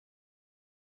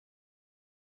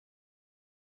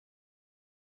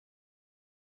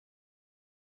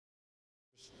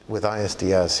with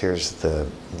ISDS, here's the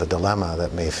dilemma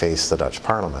that may face the Dutch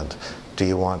Parliament. Do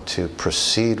you want to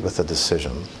proceed with a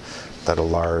decision that a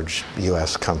large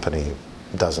US company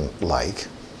doesn't like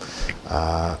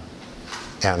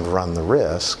and run the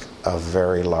risk of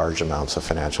very large amounts of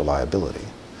financial liability?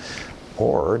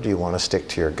 Or do you want to stick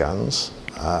to your guns,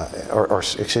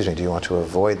 excuse me, do you want to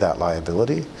avoid that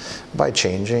liability by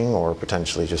changing or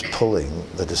potentially just pulling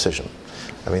the decision?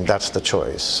 I mean, that's the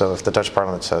choice. So if the Dutch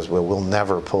Parliament says, well, we'll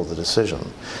never pull the decision,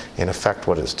 in effect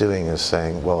what it's doing is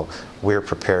saying, well, we're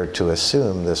prepared to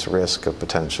assume this risk of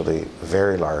potentially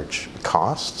very large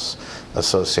costs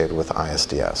associated with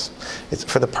ISDS.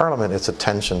 For the Parliament, it's a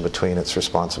tension between its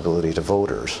responsibility to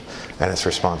voters and its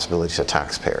responsibility to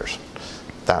taxpayers.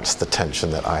 That's the tension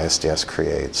that ISDS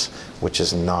creates, which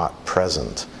is not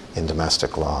present in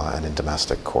domestic law and in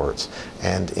domestic courts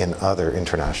and in other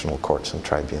international courts and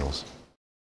tribunals.